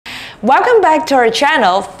Welcome back to our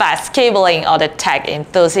channel, Fast Cabling, or the tech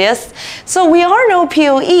enthusiasts. So we all know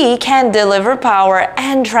PoE can deliver power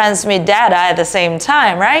and transmit data at the same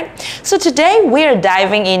time, right? So today we are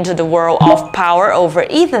diving into the world of power over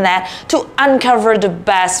Ethernet to uncover the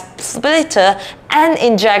best splitter and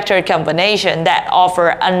injector combination that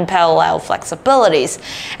offer unparalleled flexibilities.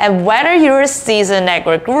 And whether you're a seasoned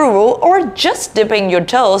network guru or just dipping your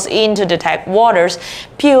toes into the tech waters,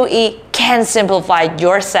 PoE can simplify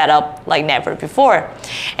your setup like never before.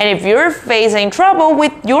 And if you're facing trouble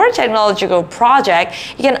with your technological project,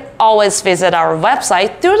 you can always visit our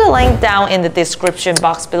website through the link down in the description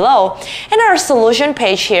box below. And our solution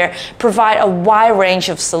page here provide a wide range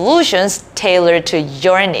of solutions tailored to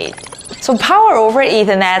your need. So power over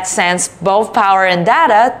Ethernet sends both power and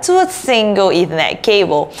data to a single Ethernet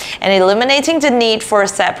cable, and eliminating the need for a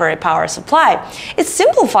separate power supply. It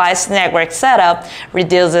simplifies network setup,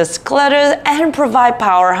 reduces clutter, and provides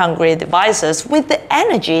power-hungry devices with the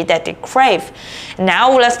energy that they crave.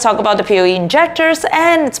 Now let's talk about the PoE injectors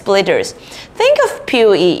and splitters. Think of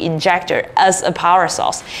PoE injector as a power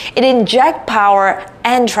source. It injects power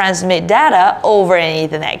and transmit data over an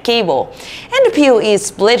Ethernet cable. And the PoE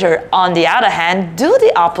splitter, on the other hand, do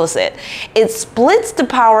the opposite. It splits the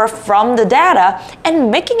power from the data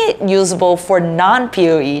and making it usable for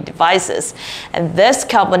non-PoE devices. And this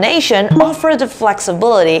combination offers the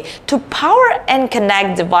flexibility to power and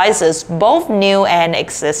connect devices, both new and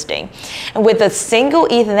existing. And with a single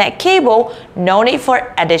Ethernet cable, no need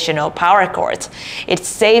for additional power cords. It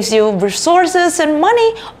saves you resources and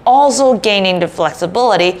money, also gaining the flexibility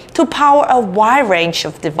to power a wide range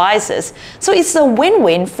of devices. So it's a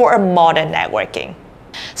win-win for a modern networking.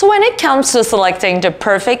 So when it comes to selecting the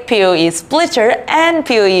perfect PoE splitter and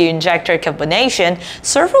PoE injector combination,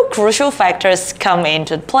 several crucial factors come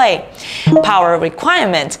into play. Power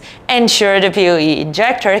requirements. Ensure the PoE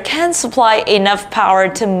injector can supply enough power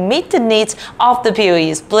to meet the needs of the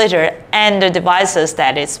PoE splitter and the devices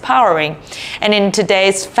that it's powering. And in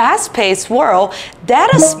today's fast-paced world,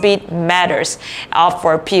 data speed matters.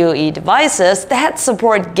 For PoE devices that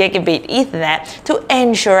support gigabit Ethernet to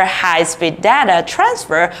ensure high-speed data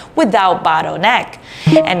transfer without bottleneck.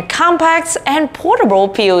 And compact and portable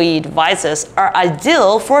PoE devices are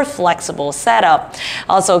ideal for flexible setup.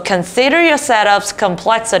 Also consider your setup's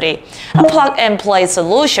complexity. A plug-and-play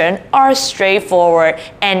solution are straightforward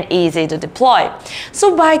and easy to deploy.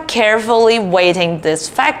 So by carefully weighting these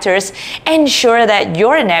factors, ensure that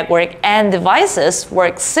your network and devices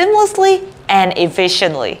work seamlessly and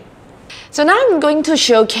efficiently. So now I'm going to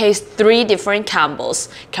showcase 3 different combos.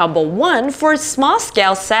 Combo 1 for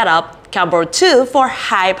small-scale setup, Combo 2 for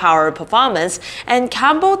high power performance, and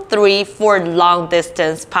Combo 3 for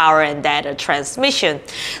long-distance power and data transmission.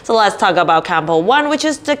 So let's talk about Combo 1, which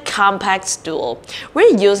is the compact dual.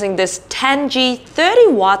 We're using this 10G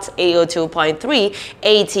 30 watts AO2.3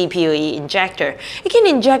 AT-PoE injector. It can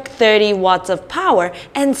inject 30 watts of power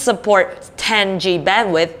and support 10G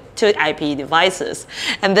bandwidth to IP devices.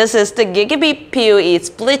 And this is the gigabit PoE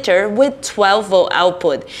splitter with 12-volt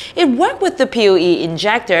output. It works with the PoE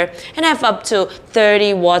injector and have up to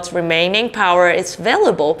 30 watts remaining power is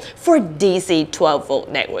available for DC 12-volt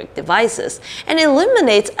network devices and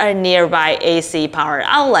eliminates a nearby AC power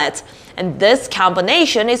outlet. And this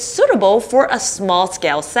combination is suitable for a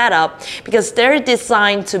small-scale setup because they're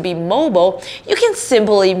designed to be mobile. You can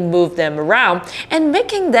simply move them around and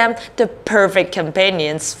making them the perfect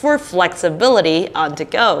companions for flexibility on the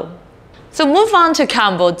go. So move on to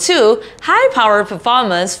Combo 2, high power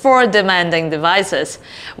performance for demanding devices.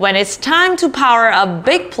 When it's time to power up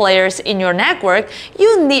big players in your network,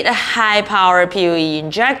 you need a high power PoE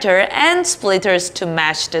injector and splitters to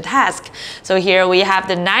match the task. So here we have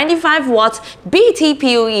the 95 watts BT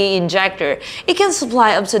PoE injector. It can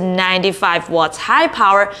supply up to 95 watts high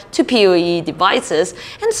power to PoE devices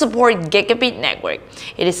and support gigabit network.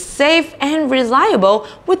 It is safe and reliable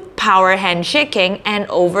with power handshaking and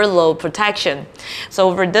overload protection. So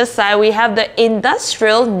over this side we have the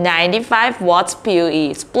industrial 95 watts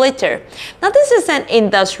PoE splitter. Now this is an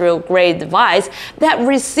industrial grade device that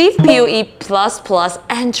receives PoE++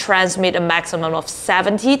 and transmit a maximum of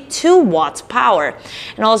 72 watts power,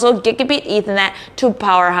 and also gigabit Ethernet to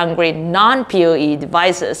power hungry non-PoE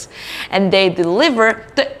devices. And they deliver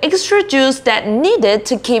the extra juice that needed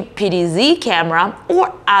to keep PTZ camera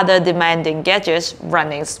or other demanding gadgets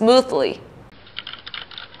running smoothly.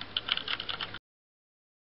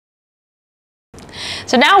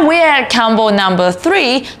 So now we're at combo number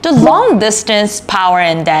 3, the long-distance power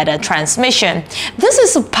and data transmission. This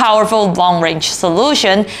is a powerful long-range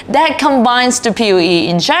solution that combines the PoE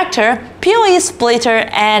injector PoE splitter,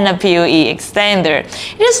 and a PoE extender.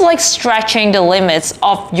 It is like stretching the limits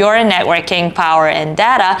of your networking power and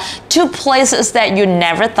data to places that you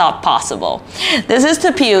never thought possible. This is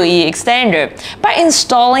the PoE extender. By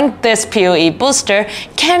installing this PoE booster,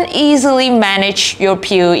 can easily manage your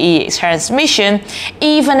PoE transmission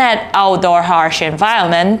even at outdoor harsh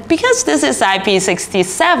environment because this is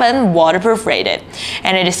IP67 waterproof rated,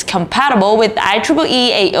 and it is compatible with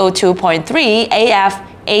IEEE 802.3 AF,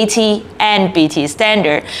 AT, and BT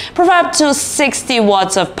standard, provide up to 60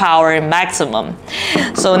 watts of power maximum.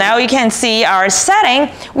 So now you can see our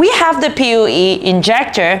setting. We have the PoE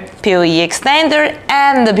injector, PoE extender,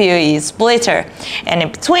 and the PoE splitter. And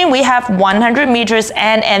in between we have 100 meters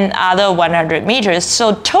and another 100 meters,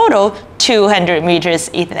 so total 200 meters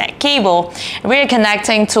Ethernet cable. We're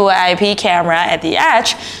connecting to an IP camera at the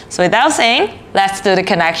edge. So without saying, let's do the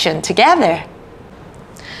connection together.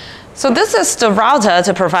 So this is the router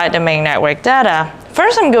to provide the main network data.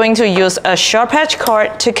 First, I'm going to use a short patch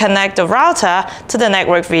cord to connect the router to the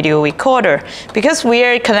network video recorder. Because we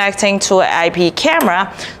are connecting to an IP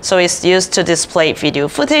camera, so it's used to display video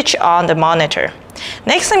footage on the monitor.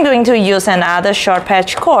 Next, I'm going to use another short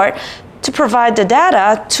patch cord to provide the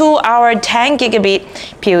data to our 10 gigabit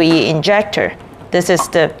PoE injector. This is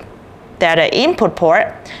the data input port,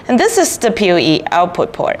 and this is the PoE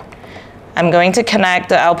output port. I'm going to connect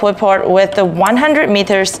the output port with the 100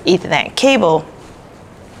 meters Ethernet cable.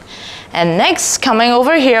 And next, coming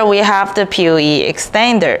over here, we have the PoE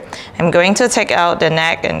extender. I'm going to take out the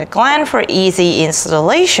neck and the gland for easy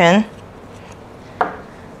installation.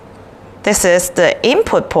 This is the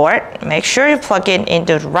input port. Make sure you plug it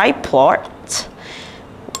into the right port.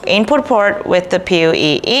 Input port with the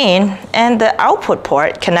PoE in, and the output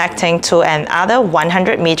port connecting to another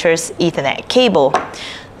 100 meters Ethernet cable.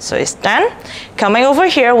 So it's done. Coming over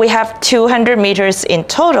here, we have 200 meters in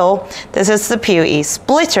total. This is the PoE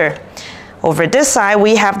splitter. Over this side,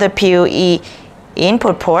 we have the PoE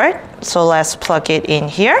input port. So let's plug it in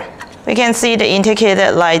here. We can see the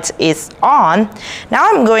indicated light is on. Now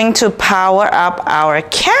I'm going to power up our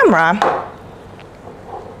camera.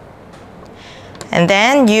 And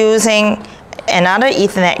then using another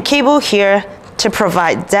Ethernet cable here to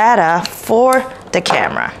provide data for the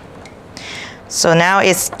camera. So now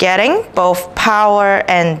it's getting both power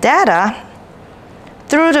and data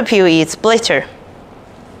through the PoE splitter.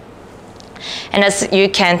 And as you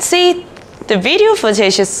can see, the video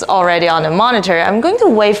footage is already on the monitor. I'm going to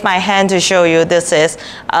wave my hand to show you this is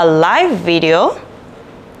a live video.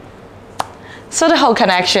 So the whole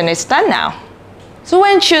connection is done now. So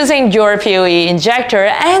when choosing your PoE injector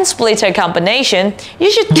and splitter combination,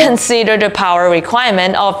 you should consider the power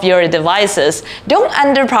requirement of your devices. Don't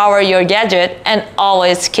underpower your gadget and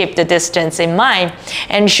always keep the distance in mind.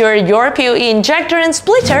 Ensure your PoE injector and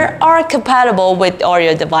splitter are compatible with all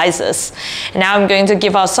your devices. Now I'm going to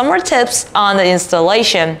give out some more tips on the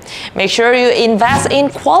installation. Make sure you invest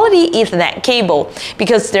in quality Ethernet cable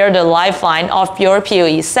because they're the lifeline of your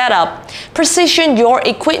PoE setup. Position your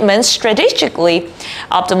equipment strategically.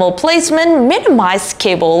 Optimal placement, minimize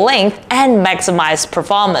cable length, and maximize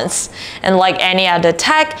performance. And like any other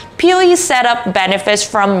tech, PoE setup benefits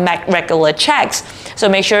from regular checks, so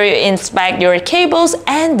make sure you inspect your cables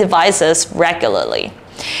and devices regularly.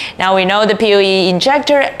 Now we know the PoE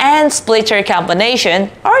injector and splitter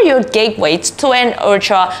combination are your gateways to an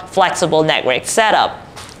ultra-flexible network setup.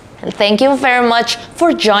 And thank you very much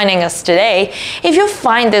for joining us today. If you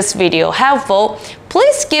find this video helpful,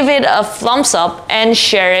 please give it a thumbs up and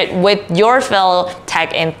share it with your fellow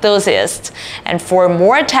tech enthusiasts. And for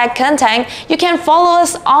more tech content, you can follow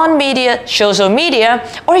us on social media,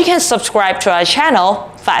 or you can subscribe to our channel,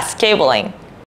 Fast Cabling.